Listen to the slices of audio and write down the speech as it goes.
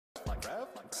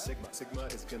Sigma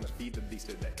is gonna feed the beast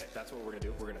today. That's what we're gonna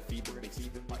do. We're gonna feed the beast.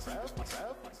 That's what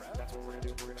we're gonna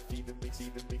do. We're gonna feed the beast.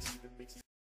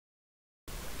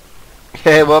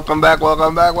 Hey, welcome back. We're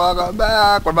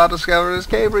about to discover this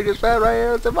cave we just found right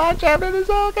here. It's a Mineshaft and it's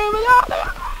all coming out.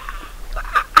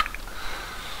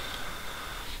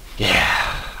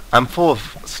 Yeah, I'm full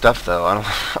of stuff though.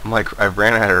 I've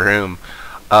ran out of room.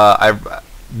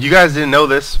 You guys didn't know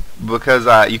this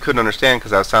because you couldn't understand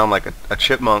because I sound like a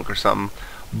chipmunk or something.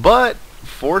 But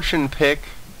Fortune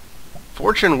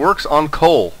works on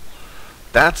coal.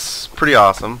 That's pretty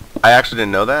awesome. I actually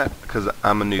didn't know that because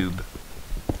I'm a noob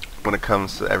when it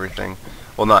comes to everything.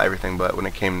 Well, not everything, but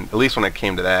at least when it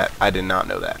came to that, I did not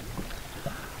know that.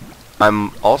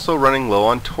 I'm also running low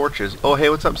on torches. Oh, hey,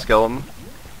 what's up, skeleton?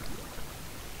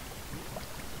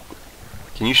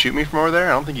 Can you shoot me from over there?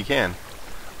 I don't think you can.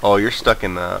 Oh, you're stuck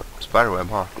in the spider web,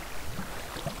 huh?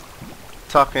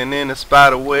 Talking in a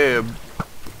spider web.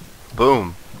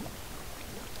 Boom.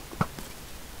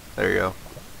 There you go.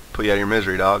 Put you out of your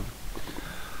misery, dog.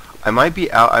 I might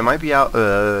be out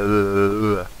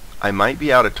of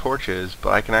torches, but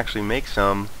I can actually make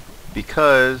some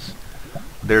because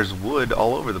there's wood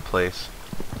all over the place.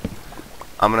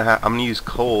 I'm gonna use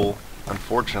coal.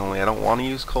 Unfortunately, I don't want to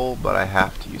use coal, but I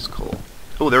have to use coal.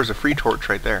 Oh, there's a free torch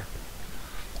right there.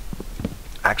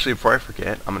 Actually, before I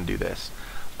forget, I'm gonna do this.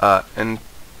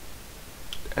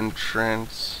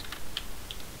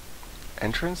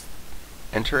 Entrance?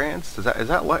 Is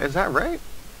that right?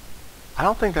 I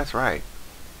don't think that's right.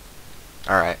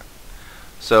 Alright.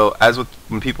 So,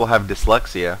 when people have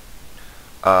dyslexia,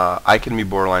 I can be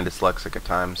borderline dyslexic at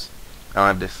times. I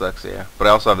don't have dyslexia, but I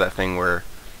also have that thing where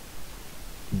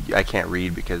I can't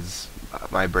read because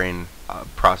my brain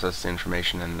processes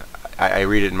information and I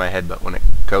read it in my head, but when it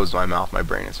goes to my mouth, my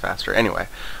brain is faster. Anyway,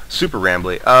 super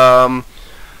rambly.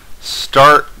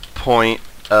 Start point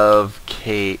of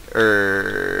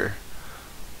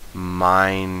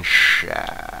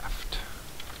Mineshaft.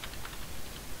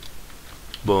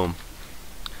 Boom.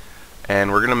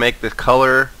 And we're gonna make the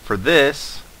color for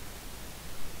this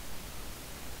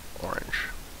orange.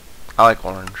 I like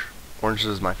orange. Orange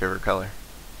is my favorite color.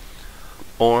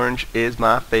 Orange is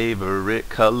my favorite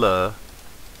color.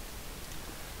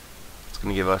 It's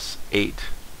gonna give us 8.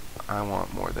 I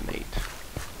want more than 8.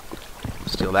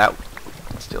 Steal that.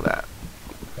 Steal that.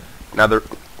 Now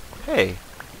hey,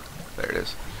 there it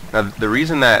is. Now the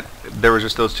reason that there was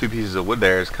just those 2 pieces of wood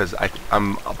there is because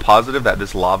I'm positive that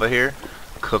this lava here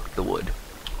cooked the wood.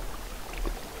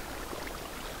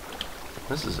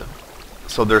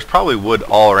 So there's probably wood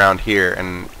all around here,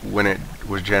 and when it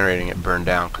was generating, it burned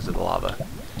down because of the lava.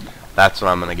 That's what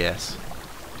I'm gonna guess.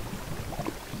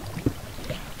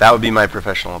 That would be my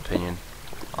professional opinion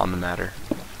on the matter.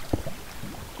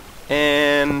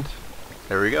 And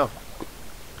there we go.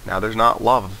 Now there's not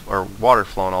lava or water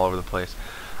flowing all over the place.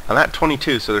 I'm at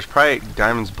 22, so there's probably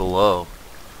diamonds below.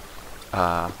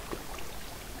 But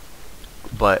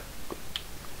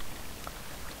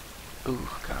ooh,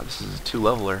 God, this is a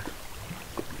 2-leveler.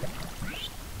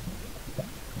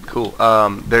 Cool.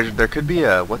 There could be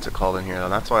a what's it called in here though.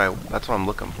 That's what I'm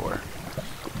looking for.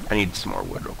 I need some more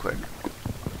wood real quick.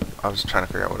 I was trying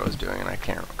to figure out what I was doing and I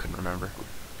couldn't remember.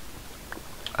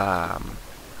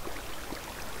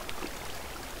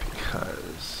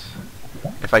 Because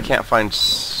if I can't find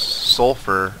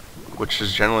sulfur, which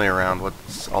is generally around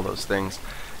what's all those things,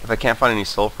 if I can't find any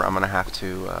sulfur, I'm gonna have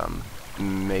to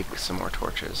make some more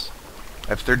torches. I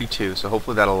have 32, so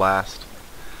hopefully that'll last.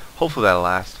 Hopefully that'll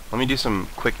last. Let me do some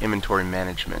quick inventory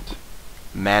management.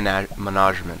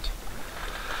 Management.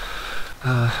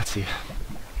 Let's see.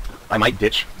 I might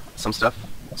ditch some stuff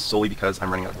solely because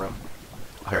I'm running out of room.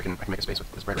 Oh, here I can make a space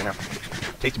with this bread right now.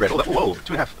 Tasty bread. Oh, whoa,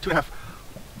 2.5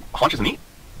 haunches of meat.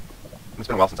 It's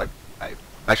been a while since I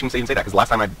shouldn't even say that because the last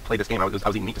time I played this game, I was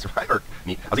eating meat to survive, or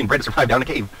meat. I was eating bread to survive down in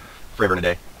a cave forever and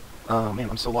a day. Oh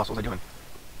man, I'm so lost. What was I doing?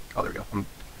 Oh, there we go. I'm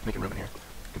making room in here.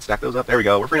 I can stack those up. There we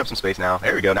go. We're freeing up some space now.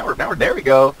 There we go. Now we're there we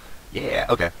go. Yeah.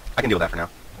 Okay. I can deal with that for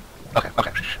now. Okay.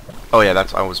 Okay. Oh yeah,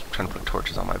 I was trying to put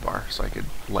torches on my bar so I could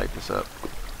light this up.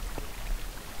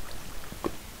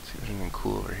 Let's see if there's anything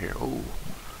cool over here. Oh.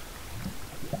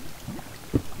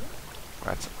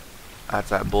 That's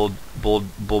that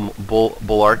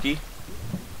bullarchy.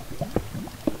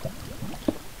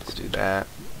 Let's do that.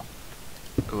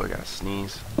 Oh, I gotta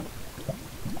sneeze.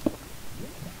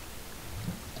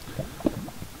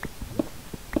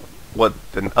 What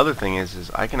the other thing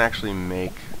is I can actually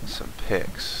make some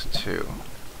picks too.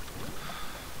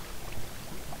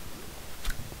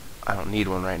 I don't need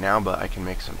one right now, but I can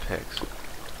make some picks.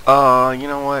 You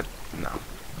know what? No.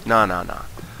 Nah,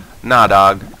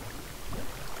 dog.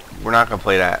 We're not gonna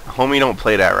play that. Homie, don't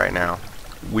play that right now.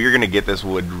 We're gonna get this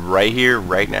wood right here,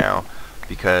 right now,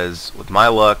 because with my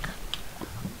luck,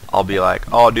 I'll be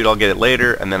like, oh, dude, I'll get it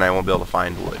later, and then I won't be able to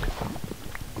find wood.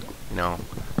 You know,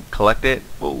 collect it.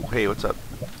 Oh, hey, what's up?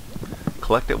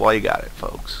 Collect it while you got it,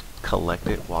 folks. Collect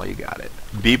it while you got it.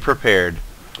 Be prepared.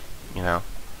 You know.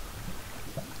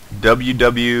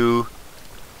 WWPSJD.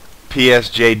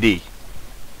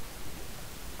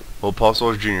 What Paul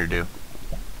Soles Jr. do?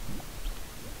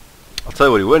 I'll tell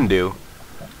you what he wouldn't do.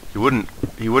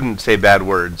 He wouldn't say bad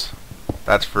words.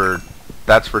 That's for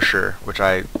sure. Which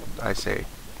I say.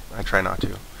 I try not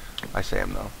to. I say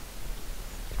them though.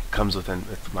 Comes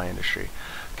with my industry.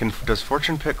 Does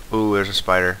fortune pick? Ooh, there's a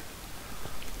spider.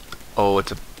 Oh,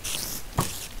 it's a.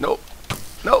 Nope.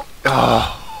 Nope.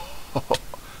 Oh.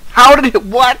 How did it?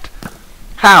 What?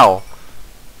 How?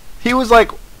 He was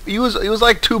like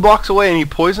 2 blocks away and he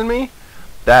poisoned me?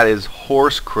 That is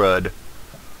horse crud.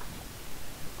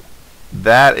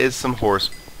 That is some horse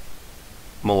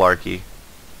malarkey.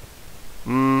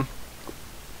 Man,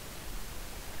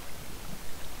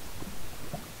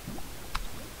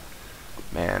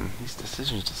 these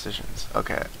decisions.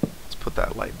 Okay, let's put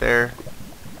that light there.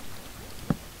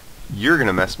 You're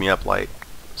gonna mess me up, light,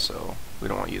 so we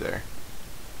don't want you there.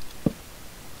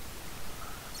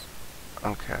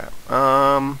 Okay.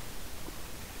 Well,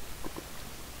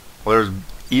 there's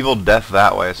evil death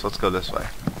that way, so let's go this way.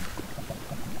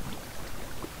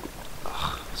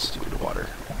 Ugh, stupid water.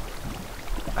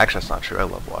 Actually, that's not true. I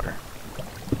love water.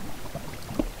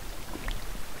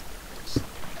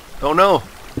 Oh no!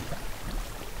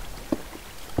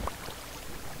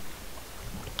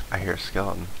 I hear a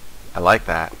skeleton. I like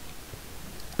that.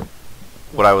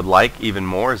 What I would like even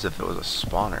more is if it was a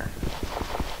spawner.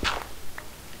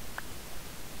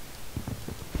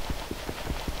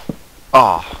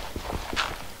 Oh,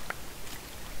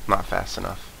 not fast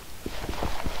enough.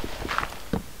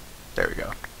 There we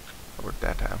go. That worked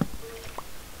that time.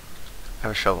 I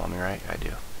have a shovel on me, right? I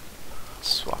do. Let's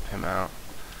swap him out.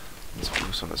 Let's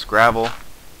move some of this gravel.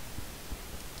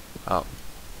 Oh,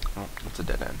 it's a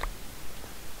dead end.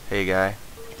 Hey, guy.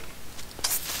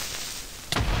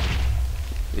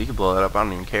 You can blow that up. I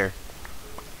don't even care.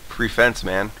 Free fence,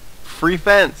 man. Free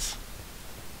fence.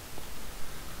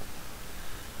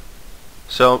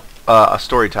 So, a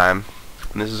story time,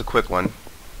 and this is a quick one.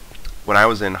 When I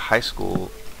was in high school,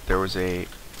 there was a...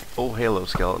 Oh, hello,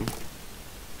 skeleton.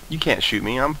 You can't shoot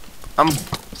me. I'm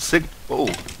sick. Oh.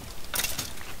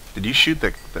 Did you shoot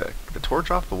the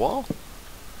torch off the wall?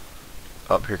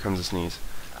 Oh, here comes a sneeze.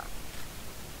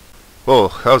 Whoa,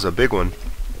 that was a big one.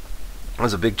 That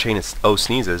was a big chain of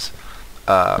sneezes.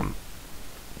 What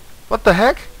the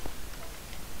heck?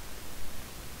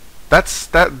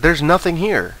 There's nothing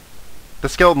here. The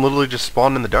skeleton literally just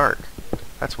spawned in the dark.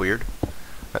 That's weird.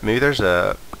 Maybe there's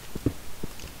a...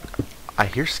 I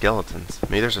hear skeletons.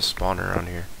 Maybe there's a spawner around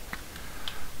here.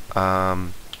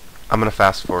 I'm gonna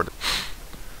fast forward.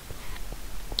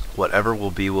 Whatever will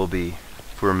be, will be.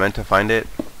 If we were meant to find it...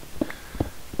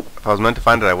 If I was meant to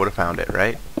find it, I would have found it,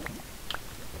 right?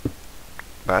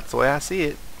 That's the way I see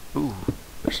it. Ooh,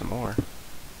 there's some more.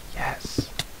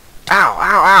 Yes. Ow,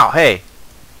 ow, ow! Hey!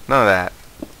 None of that.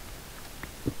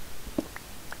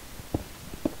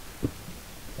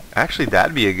 Actually,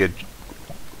 that'd be a good...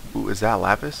 Ooh, is that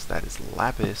lapis? That is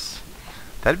lapis.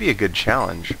 That'd be a good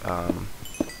challenge.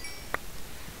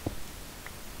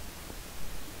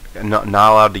 Not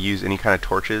allowed to use any kind of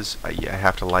torches. I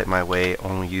have to light my way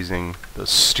only using those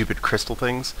stupid crystal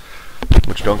things,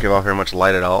 which don't give off very much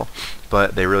light at all.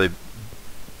 But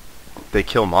they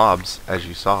kill mobs, as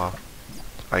you saw.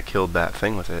 I killed that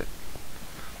thing with it.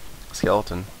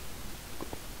 Skeleton.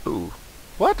 Ooh.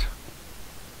 What?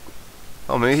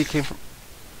 Oh, maybe he came from...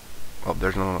 Oh,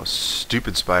 there's no more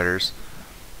stupid spiders.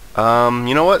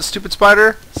 You know what, stupid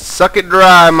spider? Suck it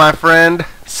dry, my friend.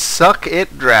 Suck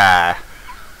it dry.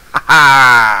 Ha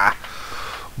ha!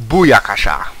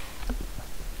 Booyakasha.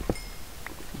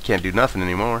 You can't do nothing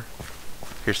anymore.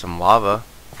 Here's some lava.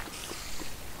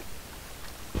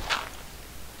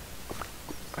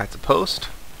 That's a post.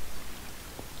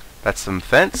 That's some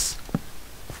fence.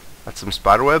 That's some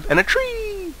spider web and a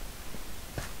tree.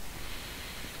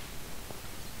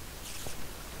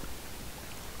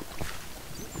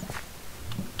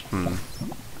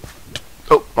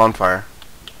 Oh, on fire.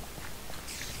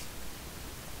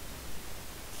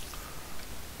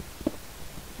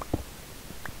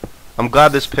 I'm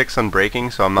glad this pick's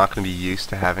unbreaking, so I'm not going to be used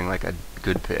to having like a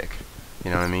good pick.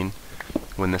 You know what I mean?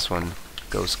 When this one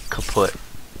goes kaput.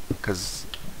 Because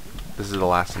this is the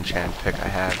last enchant pick I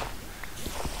had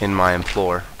in my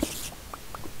implore.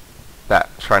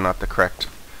 Try not the correct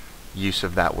use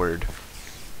of that word,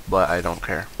 but I don't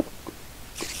care.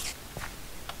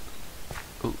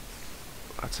 Ooh,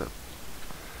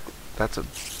 that's a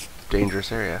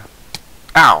dangerous area.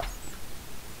 Ow!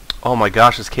 Oh my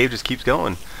gosh, this cave just keeps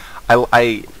going. I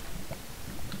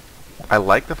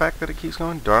like the fact that it keeps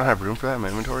going. Do I have room for that in my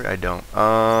inventory? I don't.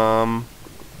 I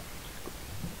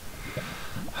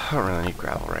don't really need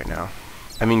gravel right now.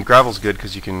 I mean, gravel's good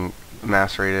because you can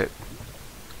macerate it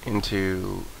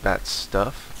into that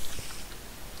stuff.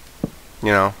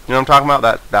 You know what I'm talking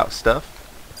about? That stuff.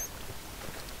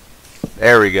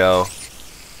 There we go.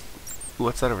 Ooh,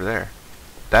 what's that over there?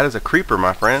 That is a creeper,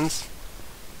 my friends.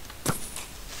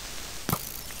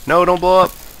 No, don't blow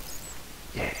up.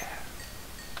 Yeah.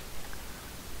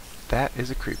 That is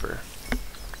a creeper.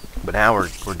 But now we're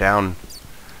down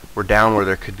where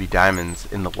there could be diamonds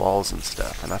in the walls and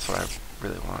stuff, and that's what I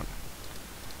really want.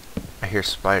 I hear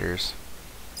spiders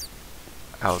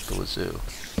out the wazoo.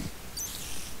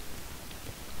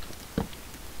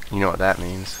 You know what that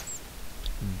means.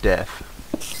 Death.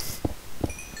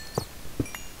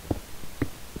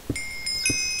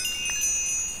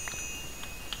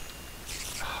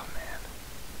 Oh man.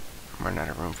 I'm running out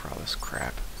of room for all this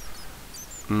crap.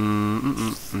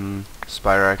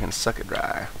 Spider, I can suck it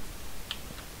dry.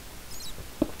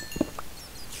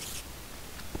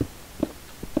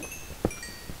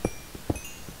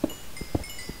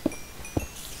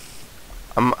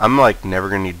 I'm like never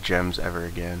gonna need gems ever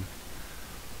again.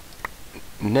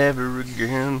 Never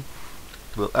again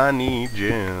will I need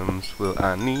gems. Will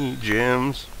I need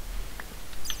gems?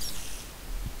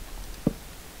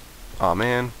 Aw,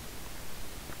 man.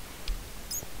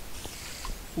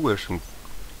 Ooh,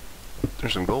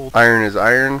 there's some gold. Iron is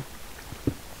iron.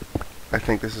 I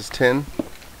think this is tin.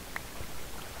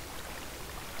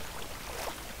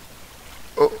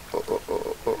 Oh.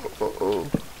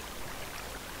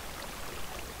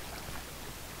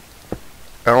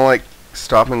 I don't like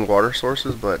stopping water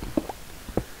sources, but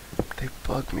they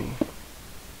bug me.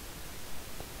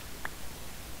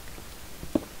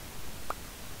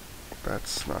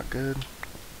 That's not good.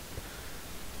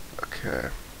 Okay.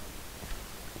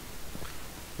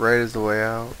 Right is the way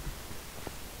out.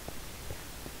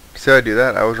 See how I do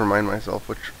that? I always remind myself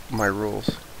my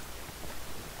rules.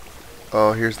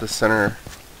 Oh, here's the center.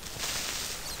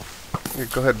 Here,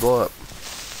 go ahead, blow up.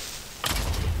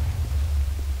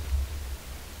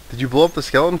 Did you blow up the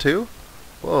skeleton too?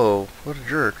 Whoa, what a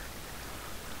jerk.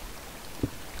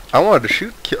 I wanted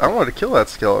to kill that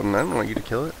skeleton. I didn't want you to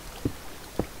kill it.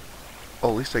 Oh,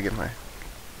 at least I get my...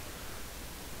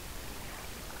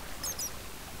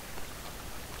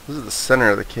 This is the center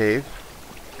of the cave.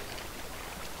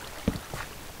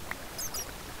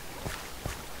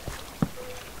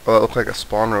 Oh, it looked like a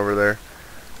spawner over there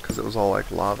because it was all like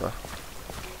lava.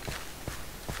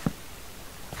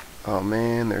 Oh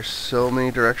man, there's so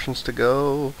many directions to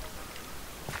go.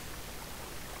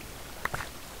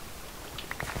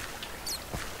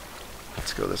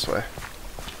 Let's go this way.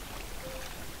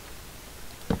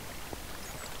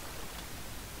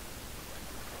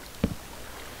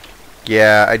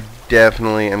 Yeah, I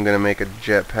definitely am gonna make a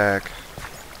jetpack.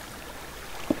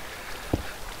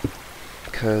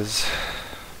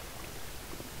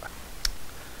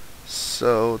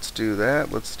 So let's do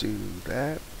that, let's do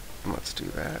that, and let's do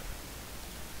that.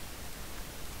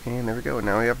 And there we go,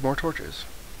 now we have more torches.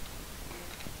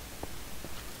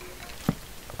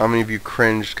 How many of you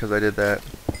cringed because I did that?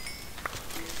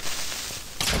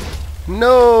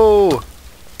 No!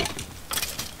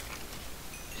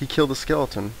 He killed a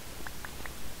skeleton.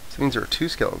 This means there are two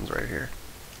skeletons right here.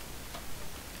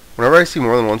 Whenever I see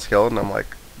more than one skeleton, I'm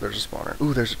like, there's a spawner.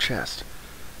 Ooh, there's a chest.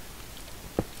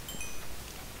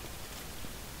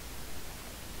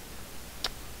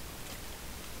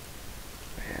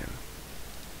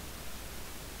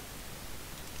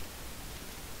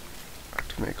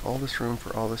 Make all this room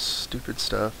for all this stupid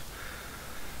stuff.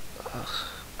 Ugh.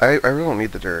 I really don't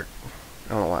need the dirt. I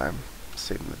don't know why I'm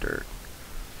saving the dirt.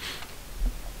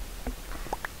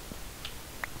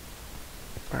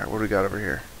 Alright, what do we got over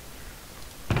here?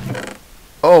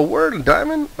 Oh, word, a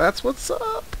diamond? That's what's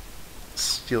up!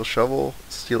 Steel shovel,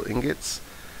 steel ingots,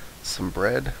 some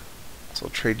bread. So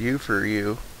I'll trade you for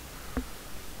you.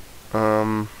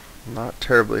 Not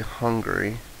terribly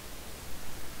hungry.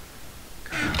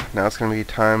 Now it's gonna be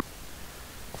time.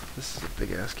 This is a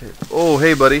big ass cave. Oh,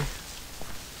 hey, buddy.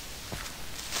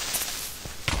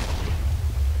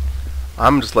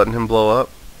 I'm just letting him blow up.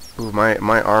 Ooh, my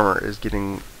armor is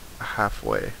getting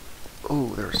halfway.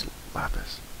 Ooh, there's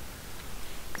lapis.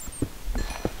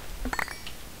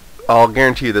 I'll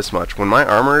guarantee you this much: when my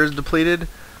armor is depleted,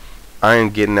 I am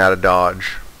getting out of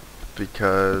Dodge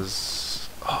because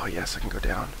Oh, yes, I can go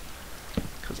down.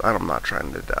 Because I'm not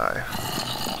trying to die.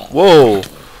 Whoa!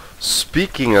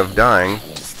 Speaking of dying...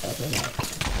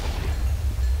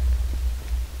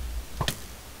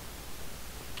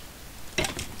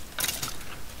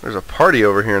 There's a party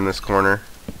over here in this corner.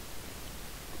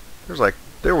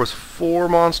 There was 4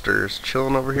 monsters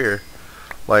chilling over here.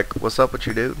 Like, what's up with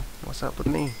you, dude? What's up with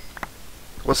me?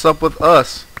 What's up with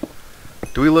us?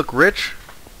 Do we look rich?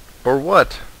 Or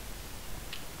what?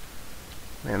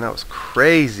 Man, that was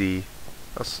crazy.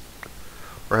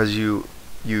 Or as you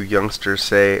youngsters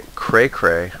say, cray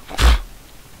cray.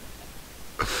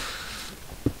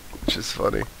 Which is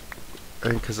funny. I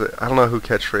mean, because I don't know who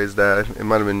catchphrased that. It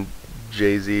might have been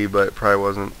Jay-Z, but it probably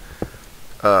wasn't.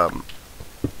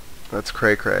 That's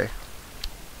cray cray.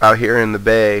 Out here in the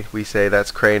bay, we say that's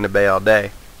cray in the bay all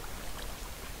day.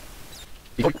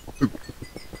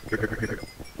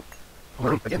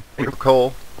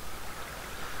 Coal.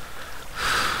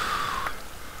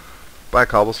 Buy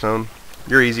cobblestone.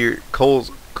 You're easier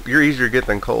to get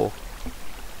than coal.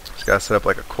 Just gotta set up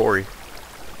like a quarry.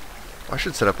 I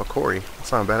should set up a quarry.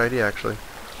 That's not a bad idea, actually.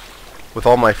 With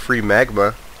all my free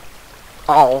magma.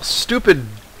 Oh, stupid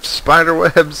spider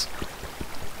webs.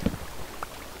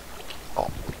 Oh,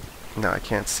 now I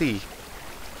can't see.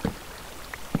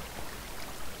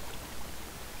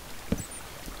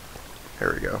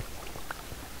 There we go.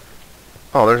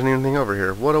 Oh, there's anything over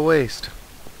here. What a waste.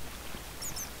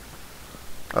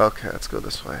 Okay, let's go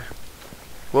this way.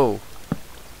 Whoa.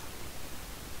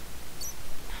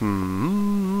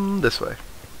 This way.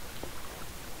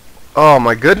 Oh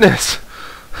my goodness!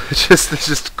 It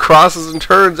just crosses and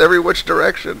turns every which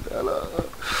direction.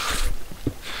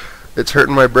 It's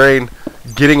hurting my brain.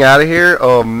 Getting out of here?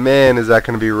 Oh man, is that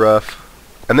going to be rough.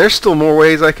 And there's still more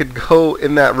ways I could go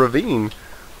in that ravine.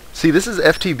 See, this is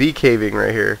FTB caving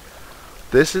right here.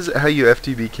 This is how you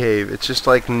FTB cave. It's just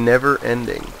like never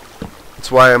ending.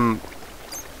 That's why I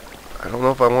don't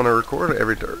know if I want to record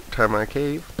every time I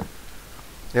cave.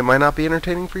 It might not be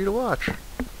entertaining for you to watch.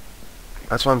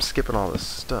 That's why I'm skipping all this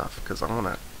stuff, because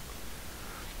I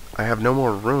have no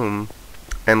more room,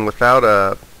 and without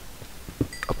a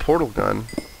portal gun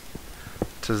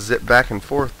to zip back and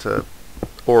forth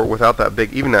or without that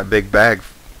big bag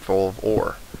full of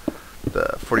ore,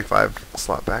 the 45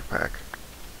 slot backpack,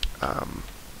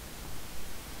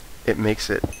 it makes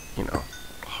it,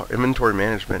 inventory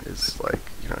management is like,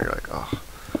 you're like, oh,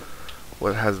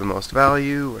 what has the most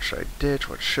value? What should I ditch?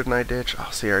 What shouldn't I ditch? Oh,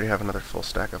 see, I already have another full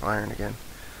stack of iron again.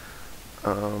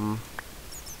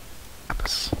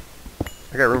 Lapis.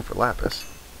 I got room for lapis.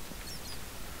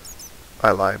 I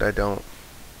lied, I don't.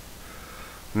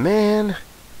 Man.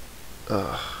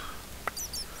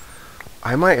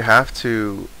 I might have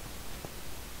to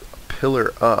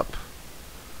pillar up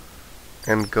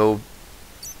and go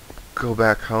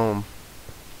back home.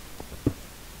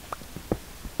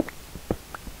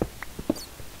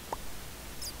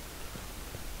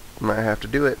 Might have to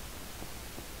do it.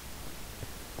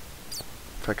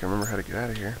 If I can remember how to get out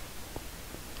of here.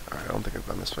 Alright, I don't think I've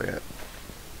gone this way yet.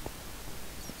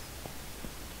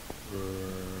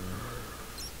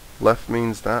 Left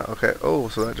means that. Okay. Oh,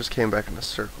 so that just came back in a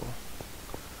circle.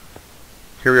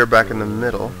 Here we are back in the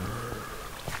middle.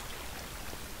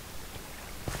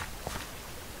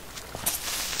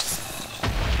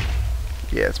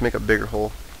 Yeah, let's make a bigger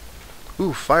hole.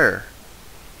 Ooh, fire.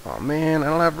 Oh man, I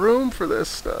don't have room for this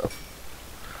stuff.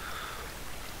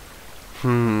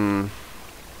 I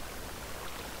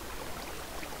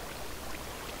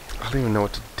don't even know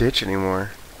what to ditch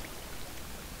anymore.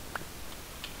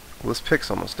 Well, this pick's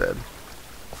almost dead.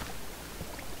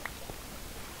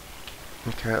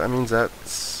 Okay, that means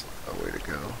that's a way to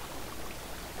go.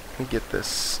 Let me get this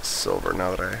silver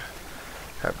now that I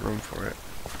have room for it.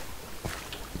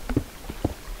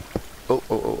 Oh,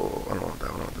 I don't want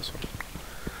that one, I want this one.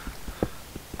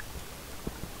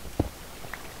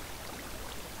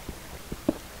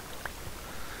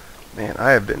 Man,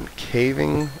 I have been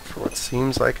caving for what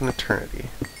seems like an eternity.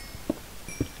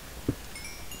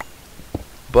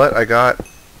 But I got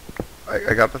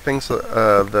the things,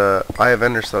 the Eye of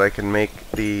Ender, so that I can make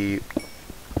the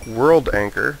world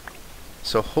anchor.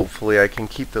 So hopefully I can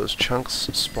keep those chunks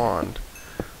spawned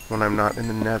when I'm not in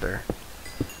the nether.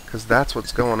 Because that's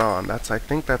what's going on. I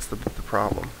think that's the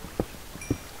problem.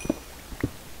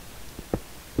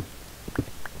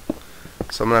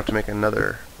 So I'm going to have to make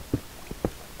another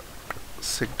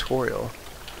tutorial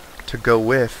to go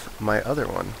with my other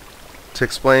one to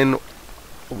explain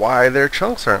why their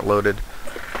chunks aren't loaded.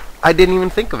 I didn't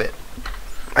even think of it.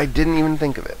 I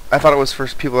thought it was for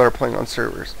people that are playing on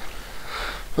servers.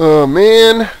 Oh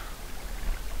man.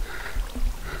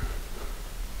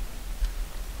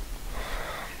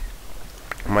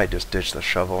 I might just ditch the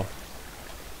shovel.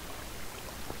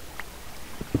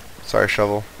 Sorry,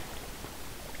 shovel.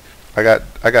 I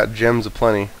got gems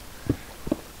aplenty.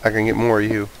 I can get more of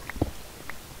you.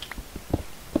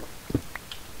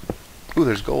 Ooh,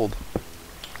 there's gold.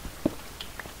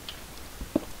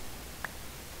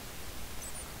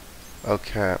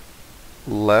 Okay.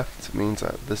 Left means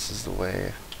that this is the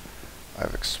way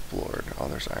I've explored. Oh,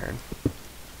 there's iron.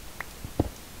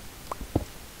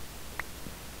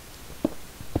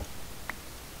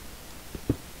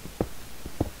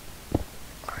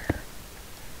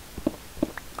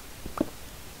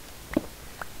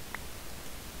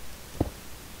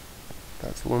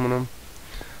 That's aluminum.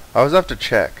 I always have to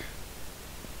check,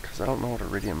 because I don't know what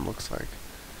iridium looks like.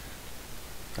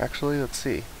 Actually, let's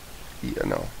see.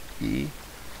 No. E.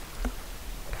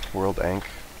 World Ink.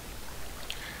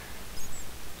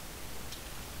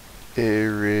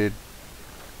 Iridium.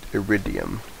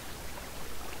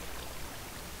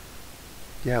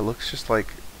 Yeah, it looks just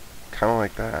like, kind of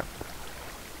like that.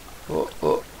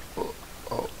 Oh.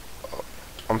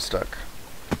 I'm stuck.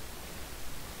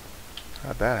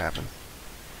 How'd that happen?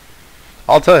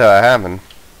 I'll tell you how it happened.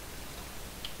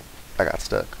 I got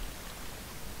stuck.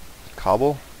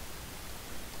 Cobble?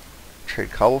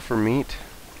 Trade cobble for meat?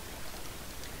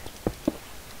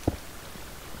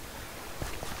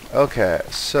 Okay,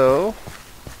 so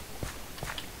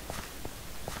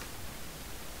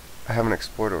I haven't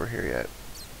explored over here yet.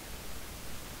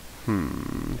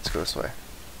 Let's go this way.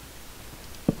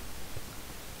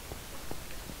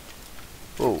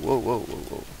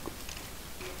 Whoa.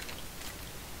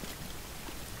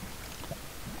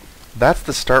 That's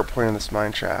the start point of this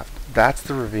mineshaft. That's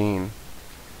the ravine.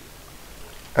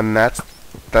 And that's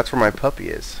where my puppy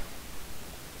is.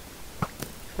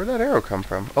 Where'd that arrow come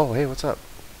from? Oh, hey, what's up?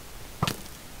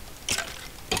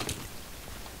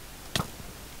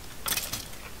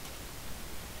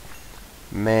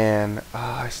 Man,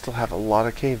 I still have a lot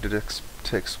of cave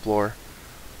to explore.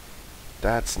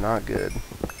 That's not good.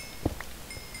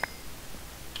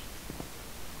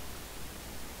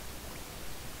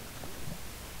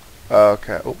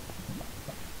 Okay. Oh.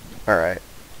 All right.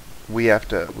 We have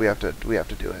to do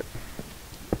it.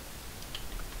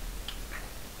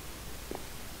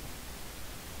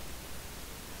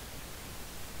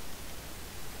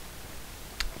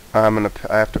 I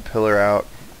have to pillar out.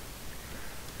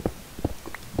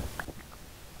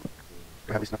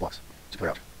 I have these enough blocks to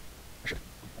pillar out. I should.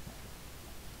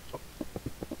 Oh.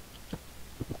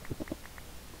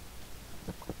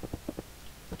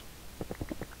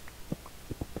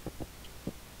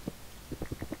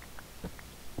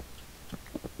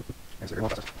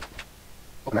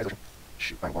 Open that.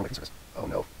 Shoot, I'm going to make service. Oh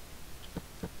no.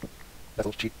 That's a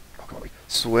little cheap. Oh, come on, buddy.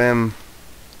 Swim.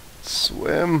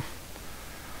 Swim.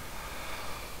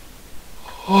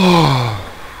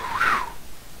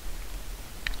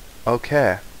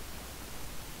 Okay.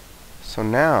 So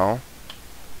now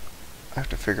I have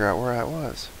to figure out where I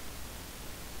was.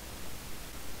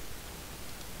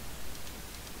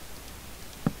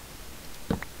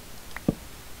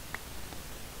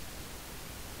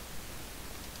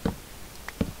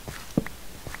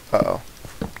 Uh-oh.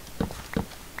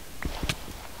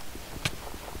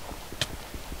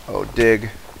 Oh, dig.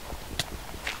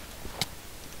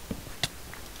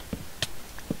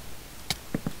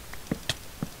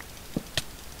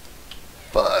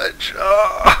 Fudge.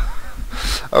 Oh.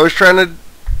 I was trying to...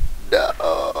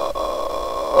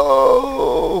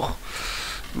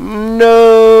 No.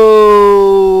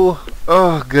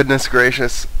 Oh, goodness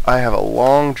gracious. I have a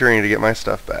long journey to get my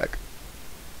stuff back.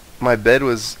 My bed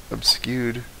was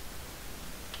obstructed.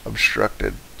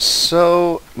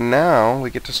 So now we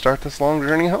get to start this long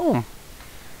journey home.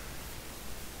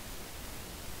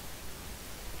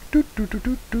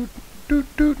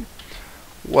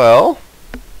 Well,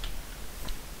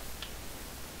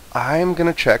 I'm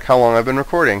gonna check how long I've been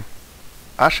recording.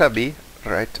 I shall be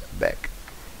right back.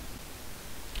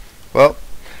 Well,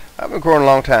 I've been recording a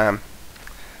long time.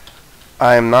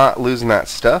 I am not losing that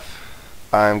stuff.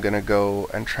 I'm gonna go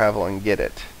and travel and get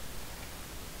it.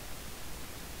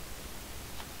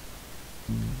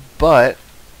 But,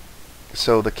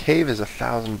 so the cave is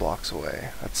 1,000 blocks away.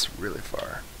 That's really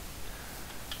far.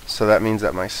 So that means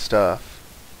that my stuff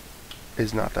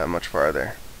is not that much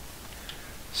farther.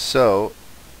 So,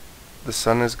 the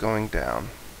sun is going down.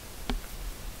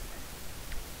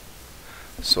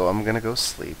 So I'm gonna go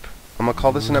sleep. I'm gonna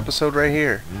call this an episode right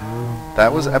here.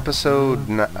 That was episode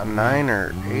 9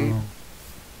 or 8.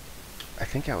 I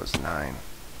think I was 9.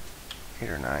 8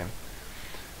 or 9.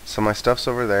 So my stuff's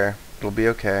over there. It'll be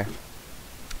okay.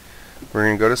 We're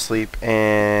gonna go to sleep,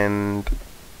 and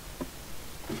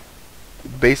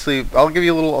basically, I'll give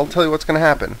you a little. I'll tell you what's gonna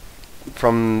happen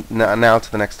from now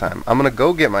to the next time. I'm gonna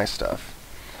go get my stuff.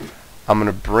 I'm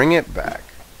gonna bring it back,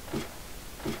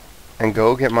 and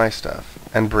go get my stuff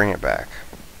and bring it back.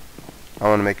 I'm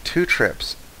gonna make 2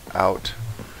 trips out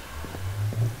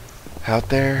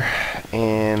there,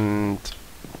 and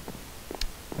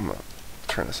I'm gonna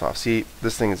turn this off. See,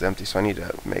 this thing is empty, so I need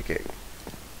to make it.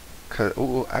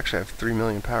 Oh, actually, I have 3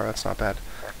 million power. That's not bad.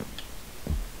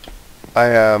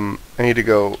 I need to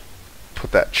go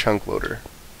put that chunk loader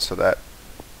so that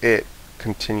it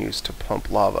continues to pump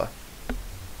lava.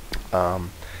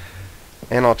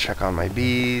 And I'll check on my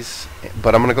bees,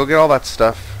 but I'm gonna go get all that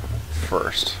stuff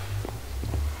first.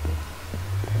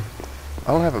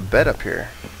 I don't have a bed up here.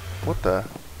 What the?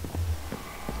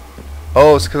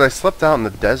 Oh, it's because I slept out in the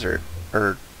desert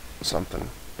or something.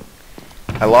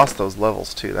 I lost those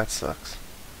levels too. That sucks.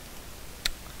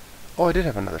 Oh, I did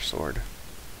have another sword.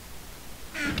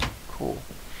 Cool.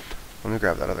 Let me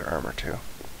grab that other armor too,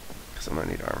 because I'm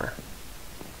gonna need armor.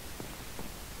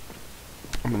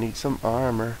 I'm gonna need some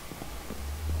armor.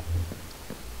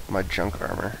 My junk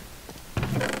armor.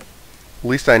 At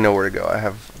least I know where to go. I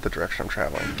have the direction I'm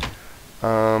traveling.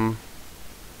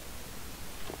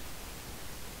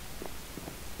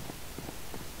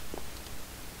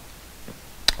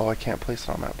 Oh, I can't place it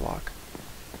on that block.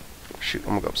 Shoot, I'm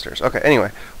gonna go upstairs. Okay,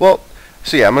 anyway. Well,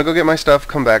 so yeah, I'm gonna go get my stuff,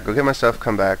 come back, go get my stuff,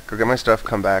 come back, go get my stuff,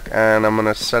 come back, and I'm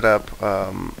gonna set up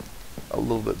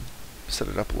set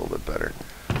it up a little bit better.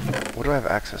 What do I have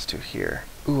access to here?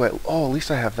 Ooh, oh, at least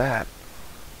I have that.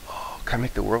 Oh, can I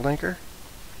make the world anchor?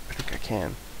 I think I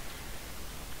can.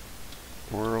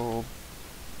 World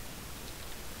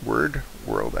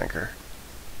anchor.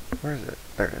 Where is it?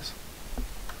 There it is.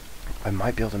 I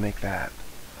might be able to make that.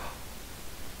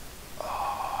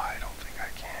 Oh, I don't think I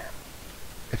can.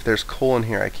 If there's coal in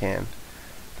here, I can.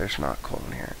 There's not coal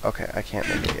in here. Okay, I can't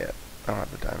make it yet. I don't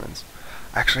have the diamonds.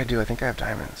 Actually, I do. I think I have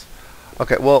diamonds.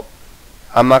 Okay, well,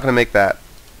 I'm not gonna make that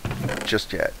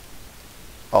just yet.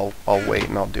 I'll wait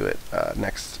and I'll do it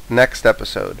next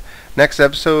episode. Next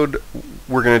episode,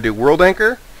 we're gonna do world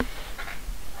anchor.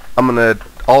 I'm gonna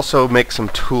also make some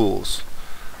tools,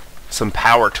 some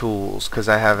power tools, because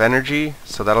I have energy,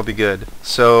 so that'll be good.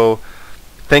 So,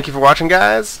 thank you for watching,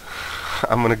 guys.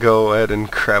 I'm gonna go ahead and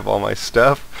grab all my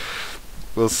stuff.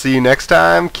 We'll see you next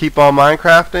time. Keep on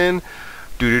Minecrafting.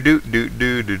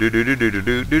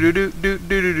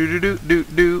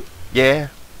 Yeah.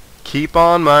 Keep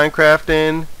on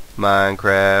Minecrafting.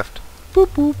 Minecraft. Boop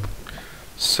boop.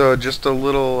 So just a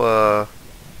little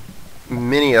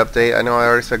mini update. I know I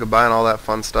already said goodbye and all that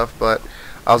fun stuff, but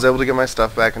I was able to get my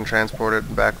stuff back and transport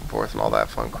it back and forth and all that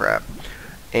fun crap.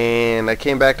 And I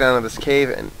came back down to this cave,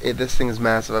 and this thing is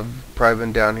massive. I've probably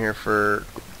been down here for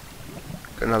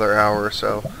another hour or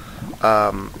so.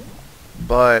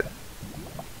 But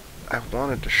I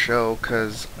wanted to show,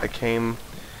 because I came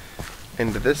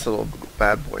into this little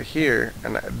bad boy here,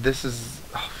 and this is,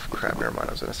 oh crap, never mind,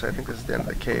 I was going to say, I think this is the end of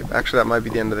the cave. Actually, that might be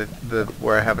the end of the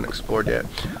where I haven't explored yet.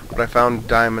 But I found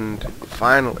diamond,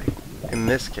 finally, in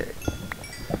this cave.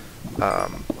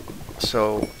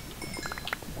 So,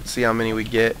 let's see how many we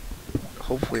get.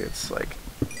 Hopefully it's like,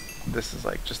 this is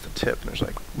like just the tip, and there's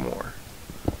like more.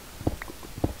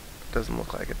 Doesn't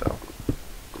look like it though.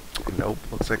 Nope,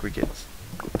 looks like we get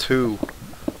two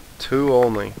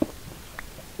only.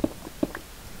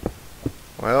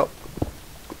 Well,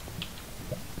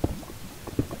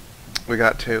 we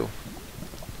got 2.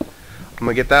 I'm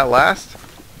gonna get that last.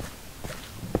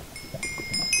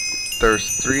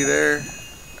 There's 3 there,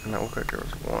 and that looked like there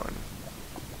was 1.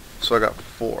 So I got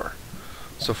 4.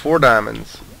 So 4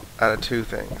 diamonds out of 2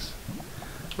 things.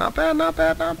 Not bad, not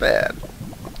bad, not bad.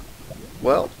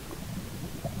 Well,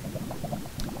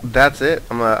 that's it.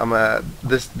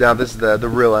 This is the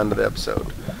real end of the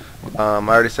episode. I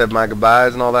already said my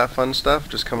goodbyes and all that fun stuff.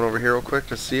 Just coming over here real quick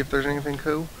to see if there's anything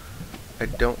cool. I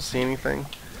don't see anything.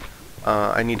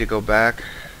 I need to go back.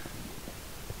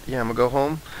 Yeah, I'm gonna go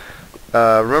home.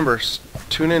 Remember,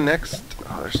 tune in next.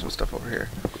 Oh, there's some stuff over here.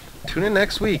 Tune in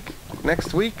next week.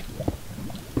 Next week,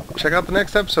 check out the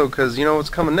next episode, because you know what's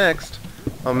coming next.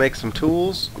 I'll make some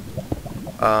tools.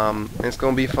 And it's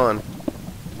gonna be fun.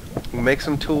 Make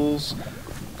some tools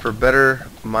for better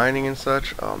mining and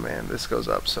such. Oh man, this goes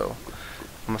up, so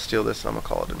I'm gonna steal this and I'm gonna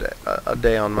call it a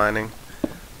day on mining.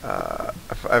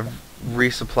 I've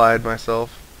resupplied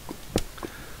myself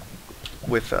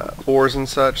with ores and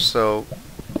such, so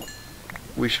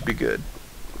we should be good.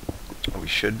 We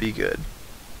should be good.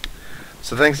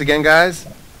 So thanks again, guys.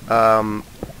 I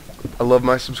love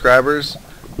my subscribers.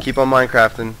 Keep on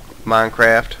Minecrafting.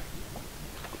 Minecraft.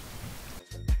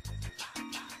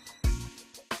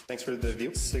 Thanks Thanks for the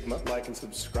view. Sigma, like and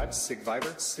subscribe.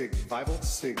 Sigviver, Sigvival,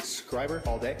 Sigscriber,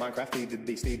 all day. Minecraft, feed the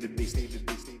beast, feed the beast, feed the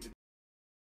beast, feed the beast.